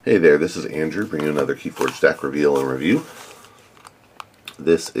Hey there, this is Andrew bringing you another Keyforge deck reveal and review.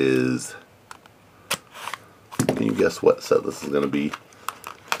 This is, can you guess what set this is going to be?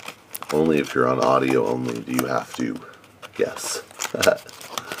 Only if you're on audio only do you have to guess.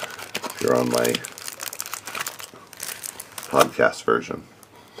 If you're on my podcast version.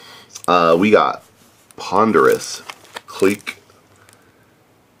 We got Ponderous Cleek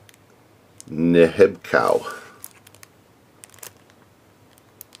Nehebcow.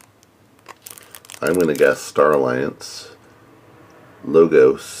 I'm going to guess Star Alliance,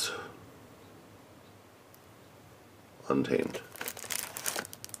 Logos, Untamed.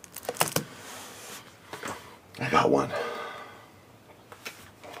 I got one.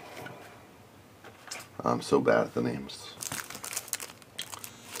 I'm so bad at the names.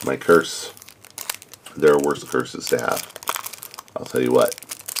 It's my curse. There are worse curses to have. I'll tell you what.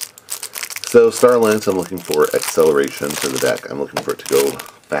 So Star Alliance, I'm looking for acceleration to the deck. I'm looking for it to go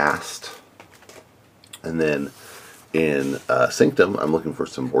fast. And then in Sanctum, I'm looking for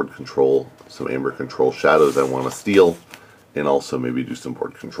some board control, some Amber control shadows I want to steal, and also maybe do some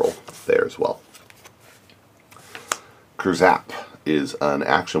board control there as well. Kurzap is an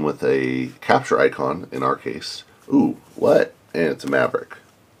action with a capture icon, in our case. Ooh, what? And it's a Maverick.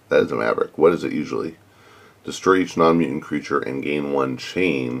 That is a Maverick. What is it usually? Destroy each non-mutant creature and gain one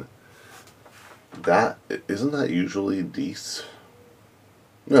chain. Isn't that usually Dees?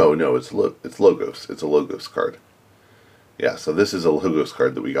 No, it's Logos. It's a Logos card. Yeah, so this is a Logos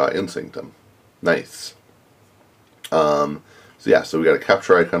card that we got in Sanctum. Nice. So we got a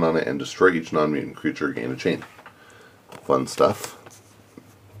capture icon on it, and destroy each non-mutant creature, gain a chain. Fun stuff.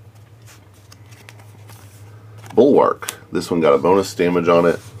 Bulwark. This one got a bonus damage on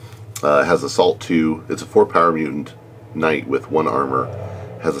it. It has Assault 2. It's a 4-power mutant knight with 1 armor.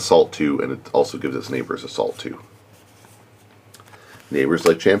 Has Assault 2, and it also gives its neighbors Assault 2. Neighbors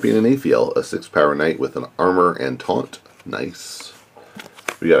like Champion and Aphiel, a 6-power knight with an armor and taunt. Nice.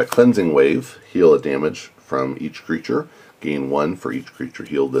 We got a Cleansing Wave, heal a damage from each creature. Gain 1 for each creature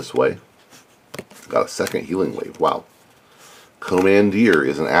healed this way. Got a second Healing Wave, wow. Commandeer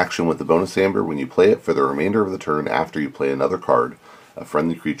is an action with the bonus Amber. When you play it for the remainder of the turn after you play another card, a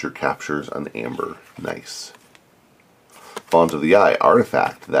friendly creature captures an Amber. Nice. Font of the Eye,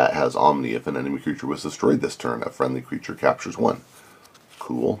 artifact that has Omni. If an enemy creature was destroyed this turn, a friendly creature captures 1.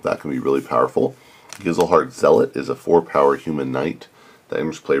 Cool, that can be really powerful. Gizelhart Zealot is a 4-power human knight that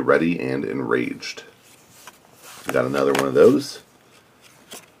enters play ready and enraged. We got another one of those.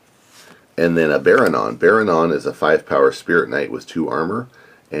 And then a Baranon. Baranon is a 5-power spirit knight with 2 armor,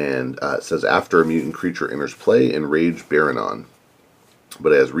 and it says after a mutant creature enters play, enrage Baranon.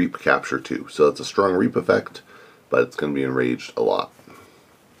 But it has Reap Capture too, so it's a strong Reap effect, but it's going to be enraged a lot.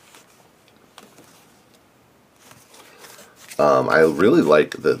 I really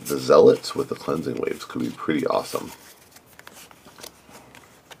like the Zealots with the Cleansing Waves. Could be pretty awesome.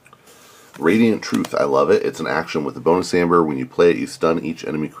 Radiant Truth, I love it. It's an action with a bonus Amber. When you play it, you stun each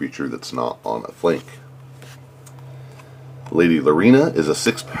enemy creature that's not on a flank. Lady Lorena is a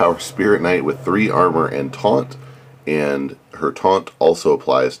 6-power Spirit Knight with 3 armor and taunt, and her taunt also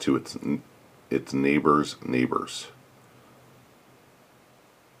applies to its neighbors' neighbors.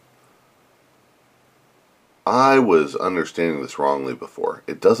 I was understanding this wrongly before.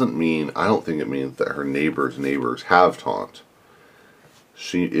 It doesn't mean, I don't think it means that her neighbors' neighbors have taunt.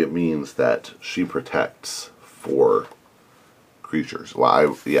 It means that she protects 4 creatures. Well,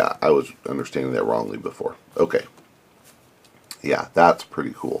 I was understanding that wrongly before. Okay. Yeah, that's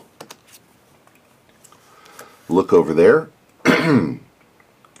pretty cool. Look over there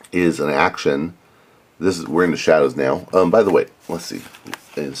is an action. We're in the shadows now. By the way, let's see.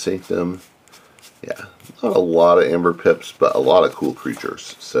 In Sanctum, yeah, not a lot of Amber Pips, but a lot of cool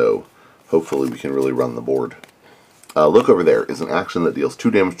creatures. So hopefully we can really run the board. Look over there is an action that deals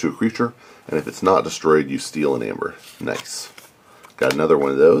 2 damage to a creature, and if it's not destroyed, you steal an Amber. Nice. Got another one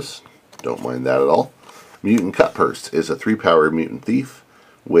of those. Don't mind that at all. Mutant Cutpurse is a 3-power mutant thief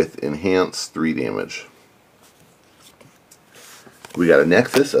with enhanced 3 damage. We got a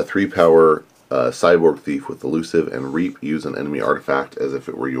Nexus, a 3-power cyborg thief with elusive and Reap. Use an enemy artifact as if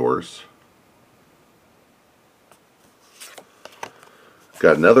it were yours.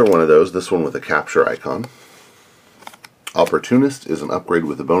 Got another one of those, this one with a capture icon. Opportunist is an upgrade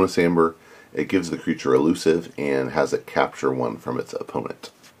with a bonus Amber. It gives the creature elusive and has it capture 1 from its opponent.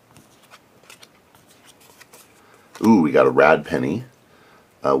 Ooh, we got a Rad Penny.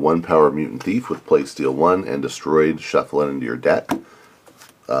 A 1-power mutant thief with play steal 1 and destroyed. Shuffle it into your deck.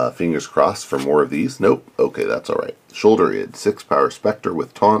 Fingers crossed for more of these. Nope. Okay, that's alright. Shoulder Id. 6-power Spectre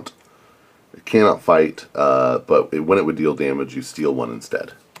with taunt. It cannot fight, but when it would deal damage, you steal 1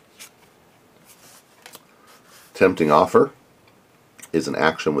 instead. Tempting Offer is an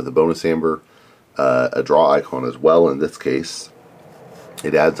action with a bonus amber, a draw icon as well in this case.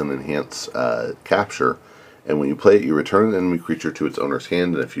 It adds an enhanced capture, and when you play it, you return an enemy creature to its owner's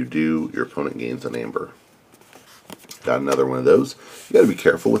hand, and if you do, your opponent gains an amber. Got another one of those. You got to be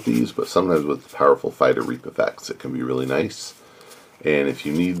careful with these, but sometimes with powerful Fight or Reap effects, it can be really nice. And if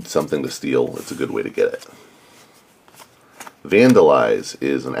you need something to steal, it's a good way to get it. Vandalize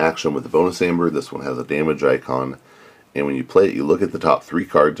is an action with a bonus amber. This one has a damage icon, and when you play it, you look at the top 3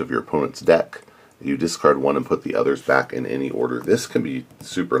 cards of your opponent's deck. You discard one and put the others back in any order. This can be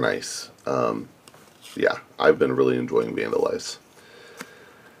super nice. Yeah, I've been really enjoying Vandalize.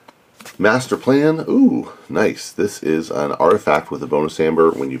 Master Plan, ooh, nice. This is an artifact with a bonus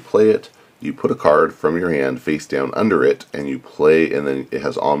amber. When you play it, you put a card from your hand face down under it, and you play, and then it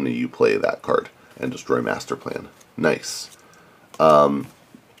has Omni, you play that card and destroy Master Plan. Nice. A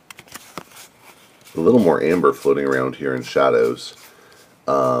little more amber floating around here in shadows.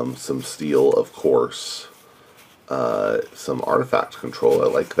 Some steel, of course. Some artifact control, I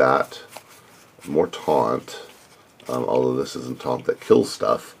like that. More taunt, although this isn't taunt that kills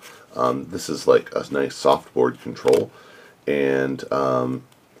stuff. This is like a nice softboard control, and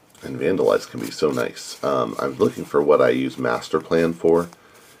Vandalize can be so nice. I'm looking for what I use Master Plan for,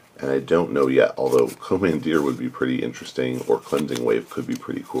 and I don't know yet, although Commandeer would be pretty interesting, or Cleansing Wave could be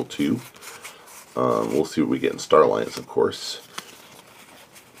pretty cool too. We'll see what we get in Starlines, of course.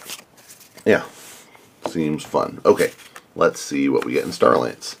 Yeah, seems fun. Okay, let's see what we get in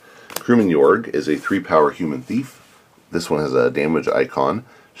Starlines. Crewman Yorg is a 3-power human thief. This one has a damage icon.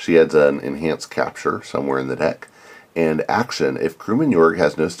 She adds an enhanced capture somewhere in the deck. And action, if Crewman Yorg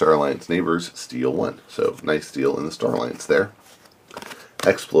has no Star Alliance neighbors, steal 1. So nice steal in the Star Alliance there.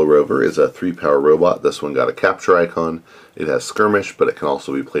 Explorover is a 3-power robot. This one got a capture icon. It has skirmish, but it can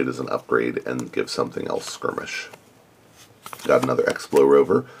also be played as an upgrade and give something else skirmish. Got another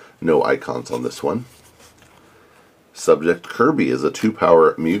Explorover. No icons on this one. Subject Kirby is a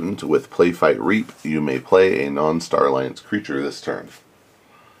 2-power mutant with Play Fight Reap. You may play a non-Star Alliance creature this turn.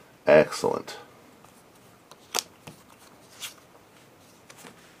 Excellent.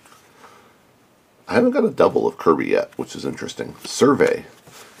 I haven't got a double of Kirby yet, which is interesting. Survey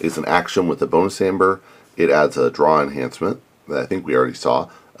is an action with a bonus amber. It adds a draw enhancement that I think we already saw.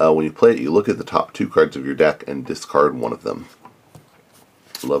 When you play it, you look at the top 2 cards of your deck and discard one of them.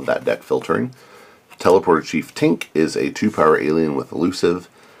 Love that deck filtering. Teleporter Chief Tink is a 2-power alien with elusive.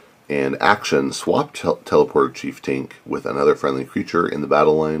 And action, swap Teleporter Chief Tink with another friendly creature in the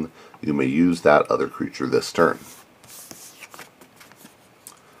battle line. You may use that other creature this turn.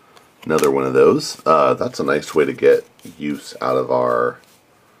 Another one of those. That's a nice way to get use out of our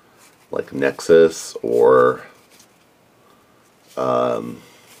like Nexus or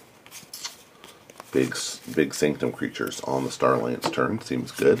big Sanctum creatures on the Star Alliance turn.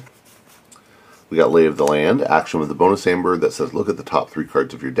 Seems good. We got Lay of the Land, action with the bonus amber that says look at the top 3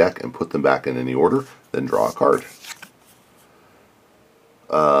 cards of your deck and put them back in any order, then draw a card.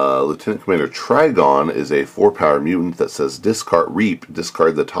 Lieutenant Commander Trigon is a 4-power mutant that says discard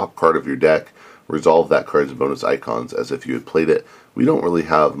the top card of your deck, resolve that card's bonus icons as if you had played it. We don't really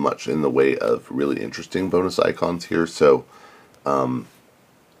have much in the way of really interesting bonus icons here, so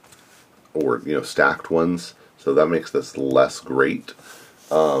or stacked ones, so that makes this less great.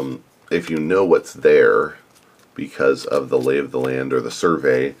 If you know what's there because of the Lay of the Land or the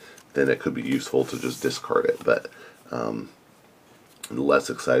Survey, then it could be useful to just discard it, but I'm less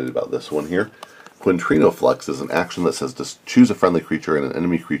excited about this one here. Quintrino Flux is an action that says choose a friendly creature and an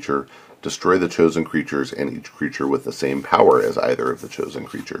enemy creature, destroy the chosen creatures and each creature with the same power as either of the chosen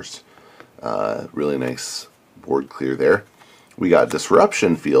creatures. Really nice board clear there. We got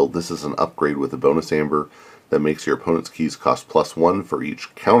Disruption Field. This is an upgrade with a bonus amber that makes your opponent's keys cost +1 for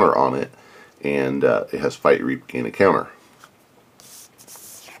each counter on it, and it has Fight, Reap, gain a counter.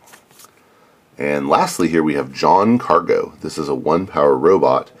 And lastly here we have John Cargo. This is a 1-power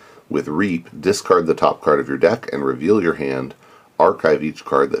robot with Reap. Discard the top card of your deck and reveal your hand. Archive each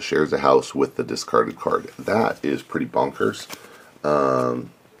card that shares a house with the discarded card. That is pretty bonkers.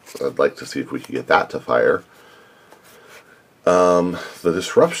 I'd like to see if we can get that to fire. The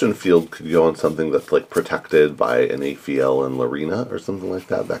Disruption Field could go on something that's like protected by an Aphiel and Larina or something like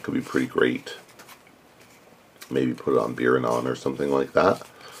that. That could be pretty great. Maybe put it on Biranon or something like that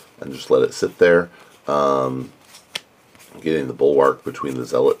and just let it sit there. Getting the Bulwark between the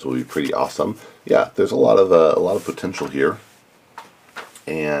Zealots will be pretty awesome. Yeah, there's a lot of potential here,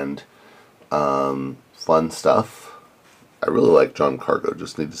 and fun stuff. I really like John Cargo.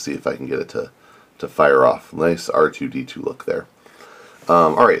 Just need to see if I can get it to fire off. Nice R2-D2 look there.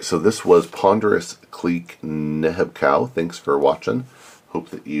 Alright, so this was Ponderous Cleek Neheb-Cow. Thanks for watching. Hope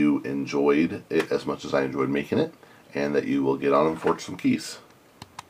that you enjoyed it as much as I enjoyed making it, and that you will get on and forge some keys.